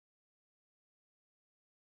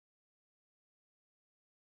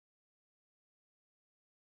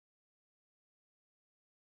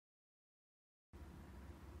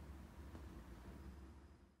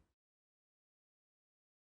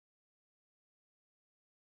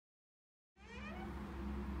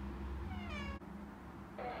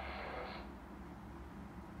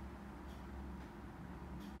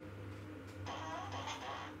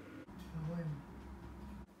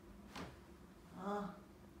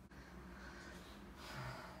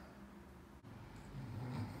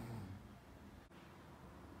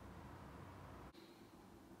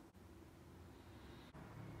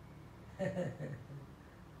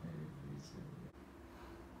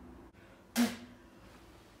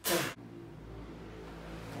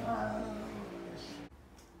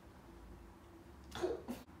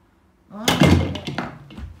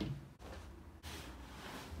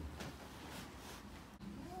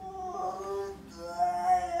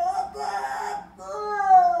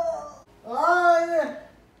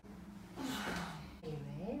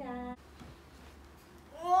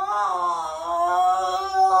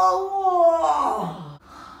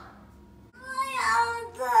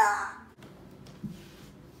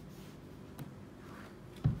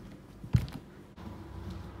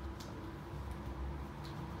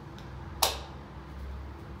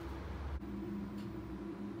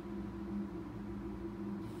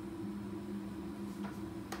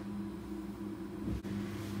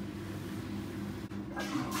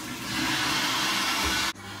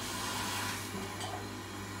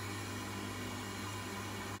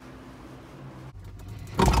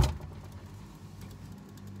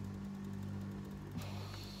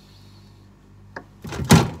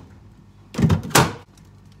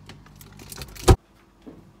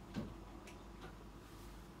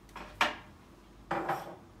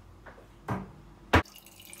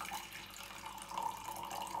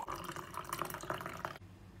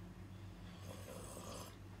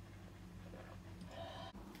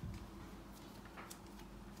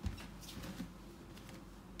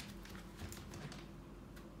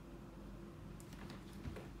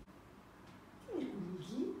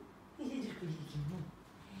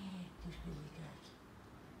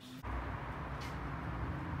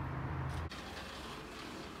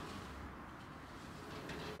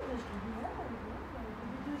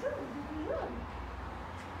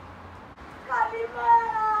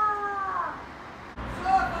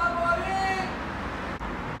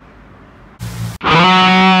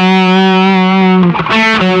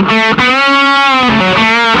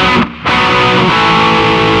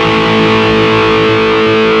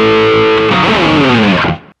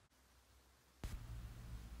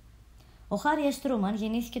Ο Χάριες Τρούμαν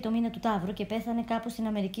γεννήθηκε το μήνα του Ταύρου και πέθανε κάπου στην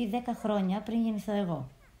Αμερική 10 χρόνια πριν γεννηθώ εγώ.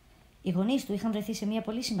 Οι γονείς του είχαν βρεθεί σε μια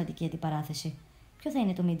πολύ σημαντική αντιπαράθεση. Ποιο θα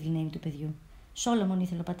είναι το middle name του παιδιού? Σόλομον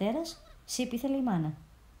ήθελε ο πατέρας, Σίπ ήθελε η μάνα.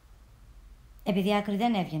 Επειδή άκρη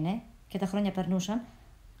δεν έβγαινε και τα χρόνια περνούσαν,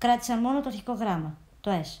 κράτησαν μόνο το αρχικό γράμμα,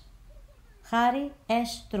 το S. Χάρι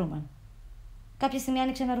S. Τρούμαν. Κάποια στιγμή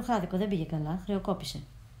άνοιξε ένα ρουχάδικο, δεν πήγε καλά, χρεοκόπησε.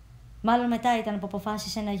 Μάλλον μετά ήταν που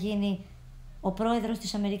αποφάσισε να γίνει ο πρόεδρος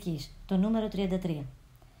της Αμερικής, το νούμερο 33.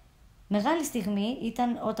 Μεγάλη στιγμή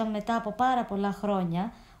ήταν όταν μετά από πάρα πολλά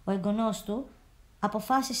χρόνια ο εγγονός του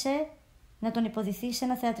αποφάσισε να τον υποδηθεί σε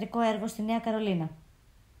ένα θεατρικό έργο στη Νέα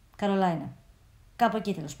Καρολάινα. Κάπου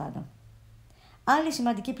εκεί τέλος πάντων. Άλλη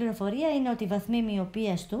σημαντική πληροφορία είναι ότι οι βαθμοί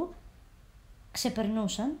μοιοπίας του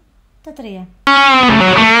ξεπερνούσαν τα 3.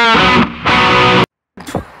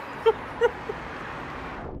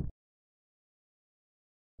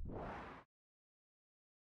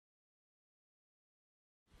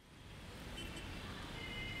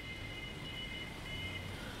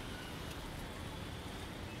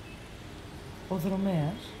 Ο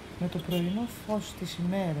δρομέας, με το πρωινό φως της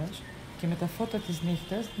ημέρας και με τα φώτα της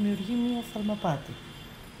νύχτας, δημιουργεί μία φαλμαπάτη,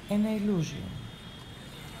 ένα illusion.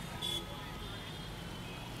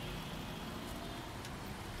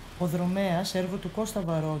 Ο δρομέας, έργο του Κώστα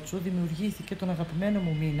Βαρότσου, δημιουργήθηκε τον αγαπημένο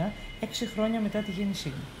μου μήνα 6 χρόνια μετά τη γέννησή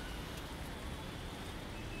μου.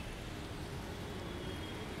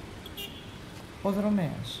 Ο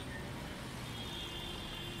δρομέας.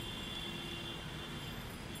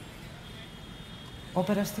 Ο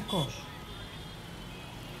περαστικός.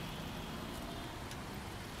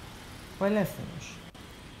 Ο ελεύθερος.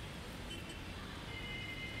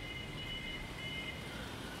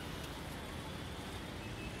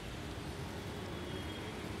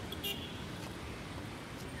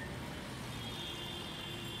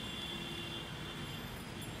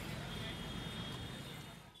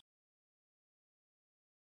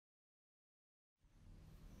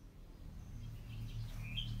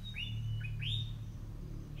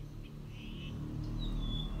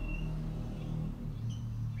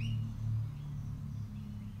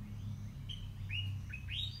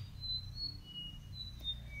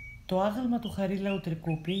 Το άγαλμα του Χαρίλαου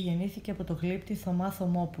Τρικούπη γεννήθηκε από το γλύπτη Θωμά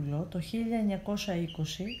Θωμόπουλο το 1920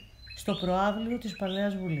 στο προαύλιο της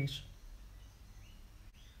Παλαιάς Βουλής.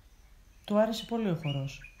 Του άρεσε πολύ ο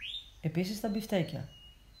χορός, επίσης τα μπιφτέκια,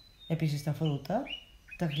 επίσης τα φρούτα,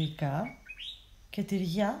 τα γλυκά και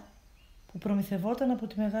τυριά που προμηθευόταν από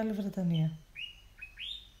τη Μεγάλη Βρετανία.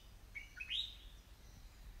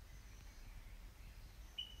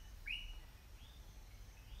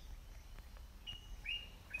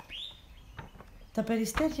 Τα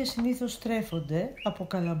περιστέρια συνήθως στρέφονται από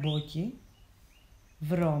καλαμπόκι,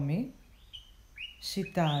 βρώμη,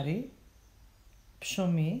 σιτάρι,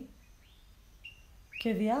 ψωμί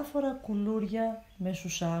και διάφορα κουλούρια με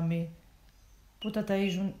σουσάμι που τα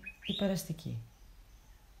ταΐζουν οι περαστικοί.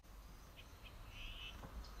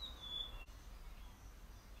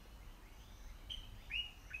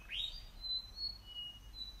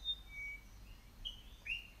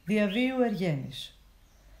 Διαβίου Εργένης.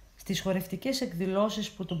 Στις χορευτικές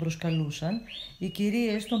εκδηλώσεις που τον προσκαλούσαν, οι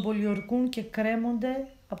κυρίες τον πολιορκούν και κρέμονται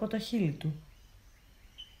από τα χείλη του.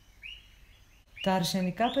 Τα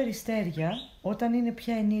αρσενικά περιστέρια, όταν είναι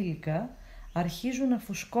πια ενήλικα, αρχίζουν να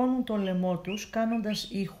φουσκώνουν το λαιμό τους κάνοντας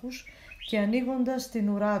ήχους και ανοίγοντας την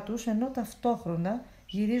ουρά τους, ενώ ταυτόχρονα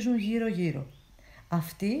γυρίζουν γύρω-γύρω.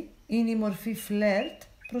 Αυτή είναι η μορφή φλερτ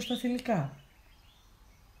προς τα θηλυκά.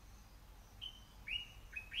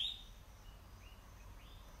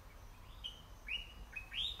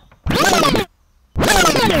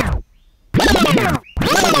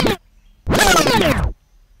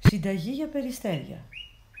 Συνταγή για περιστέρια.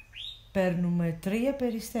 Παίρνουμε 3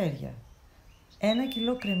 περιστέρια, 1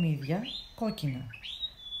 κιλό κρεμμύδια κόκκινα,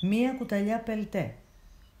 1 κουταλιά πελτέ,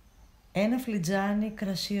 1 φλιτζάνι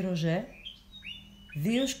κρασί ροζέ,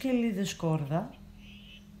 2 σκελίδες σκόρδα,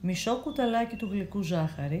 μισό κουταλάκι του γλυκού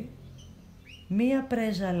ζάχαρη, 1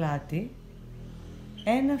 πρέζα αλάτι,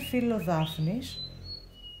 1 φύλλο δάφνης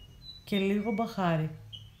και λίγο μπαχάρι.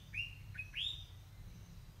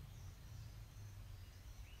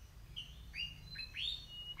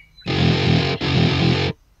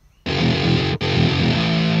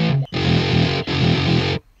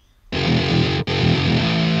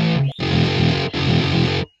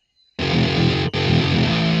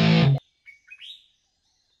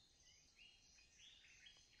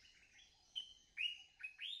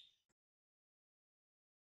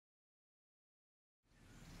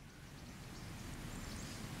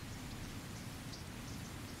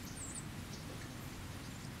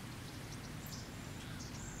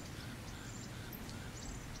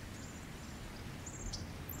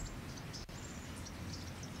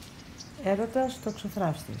 Έρωτας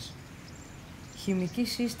τοξοθράφστης. Χημική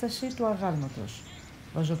σύσταση του αγάλματος.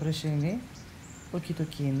 Βαζοπρεσίνη,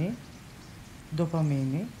 οκιτοκίνη,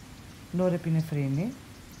 ντοπαμίνη, νορεπινεφρίνη,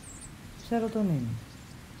 σερωτονίνη.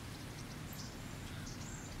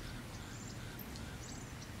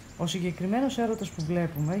 Ο συγκεκριμένος έρωτας που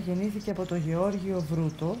βλέπουμε γεννήθηκε από το Γεώργιο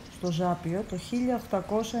Βρούτο στο Ζάπιο το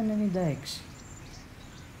 1896.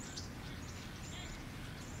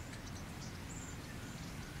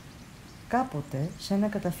 Κάποτε, σε ένα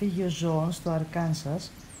καταφύγιο ζώων στο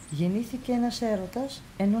Αρκάνσας, γεννήθηκε ένας έρωτας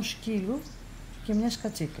ενός σκύλου και μιας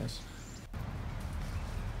κατσίκας.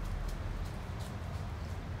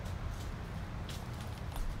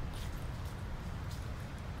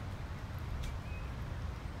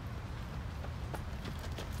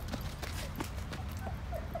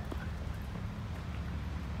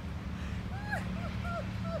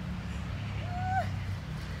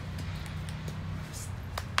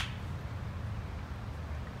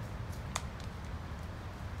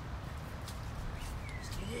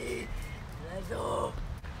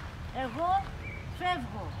 Εγώ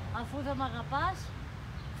φεύγω. Αφού δεν μ' αγαπάς,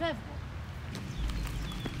 φεύγω.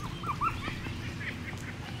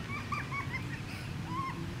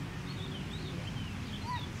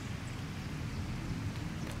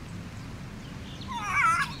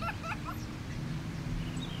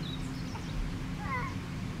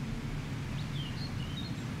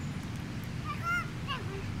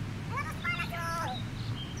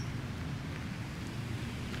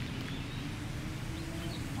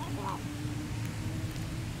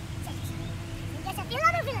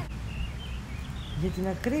 Για την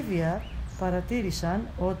ακρίβεια παρατήρησαν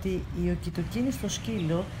ότι η οκιτοκίνη στο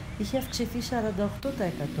σκύλο είχε αυξηθεί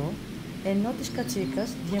 48%, ενώ της κατσίκας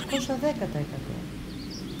 210%.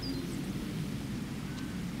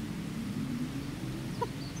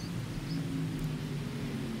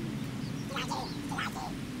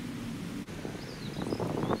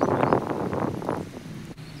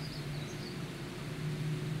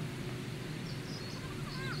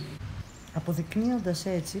 Αποδεικνύοντας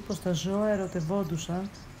έτσι πως τα ζώα ερωτευόντουσαν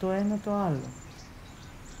το ένα το άλλο.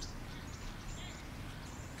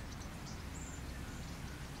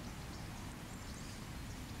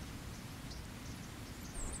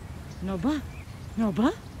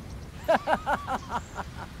 Νόμπα.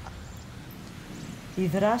 Η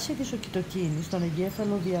δράση της οκιτοκίνης στον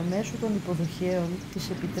εγκέφαλο διαμέσου των υποδοχέων της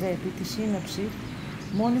επιτρέπει τη σύναψη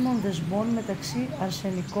μόνιμων δεσμών μεταξύ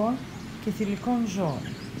αρσενικών και θηλυκών ζώων.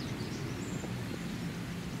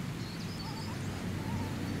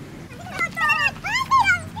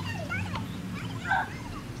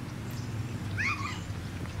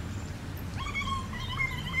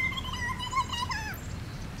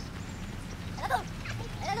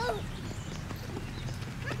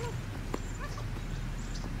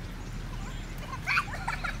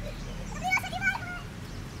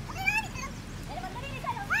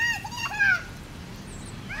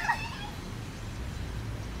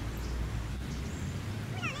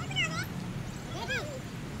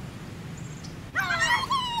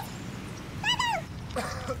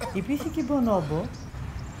 Οι πίθηκοι μπονόμπο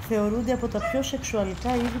θεωρούνται από τα πιο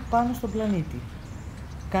σεξουαλικά είδη πάνω στον πλανήτη.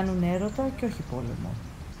 Κάνουν έρωτα και όχι πόλεμο.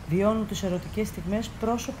 Βιώνουν τις ερωτικές στιγμές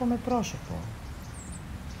πρόσωπο με πρόσωπο.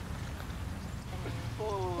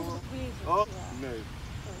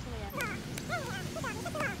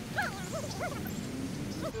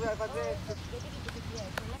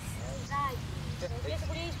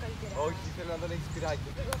 Όχι, θέλω να τον έχεις πυράκι.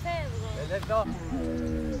 Εγώ φεύγω.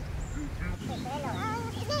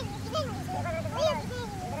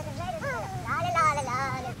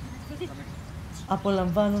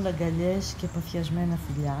 Απολαμβάνουν αγκαλιές και παθιασμένα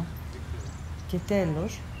φιλιά και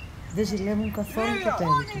τέλος δεν ζηλεύουν καθόλου το τέρι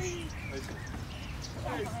τους.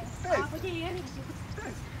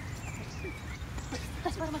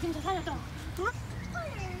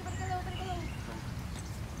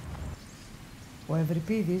 Ο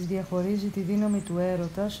Ευρυπίδης διαχωρίζει τη δύναμη του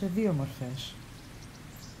έρωτα σε δύο μορφές.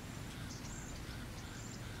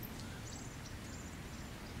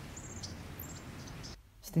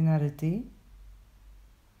 Στην αρετή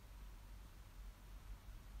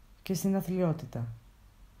και στην αθλιότητα.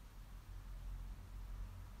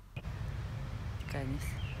 Τι κάνεις?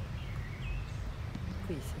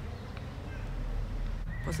 Πού είσαι?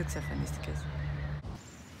 Πώς εξαφανίστηκες?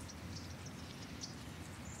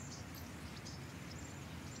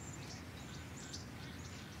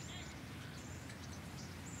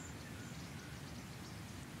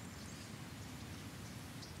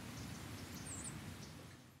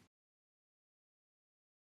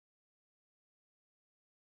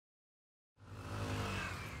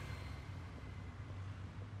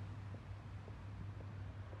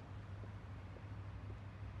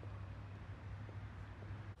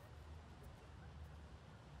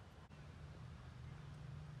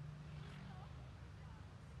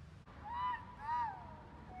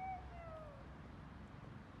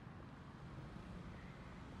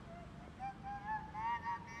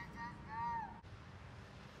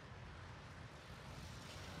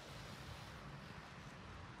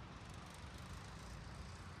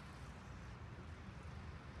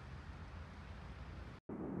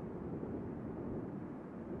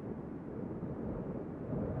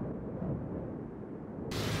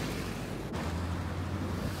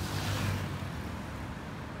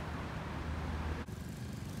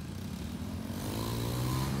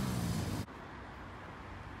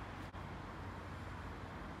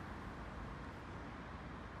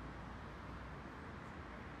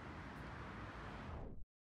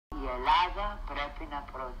 Η Ελλάδα πρέπει να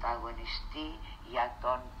πρωταγωνιστεί για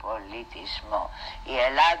τον πολιτισμό. Η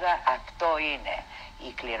Ελλάδα αυτό είναι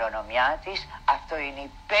η κληρονομιά της, αυτό είναι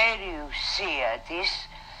η περιουσία της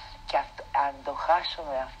και αυτό, αν το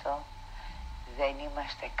χάσουμε αυτό δεν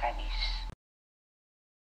είμαστε κανείς.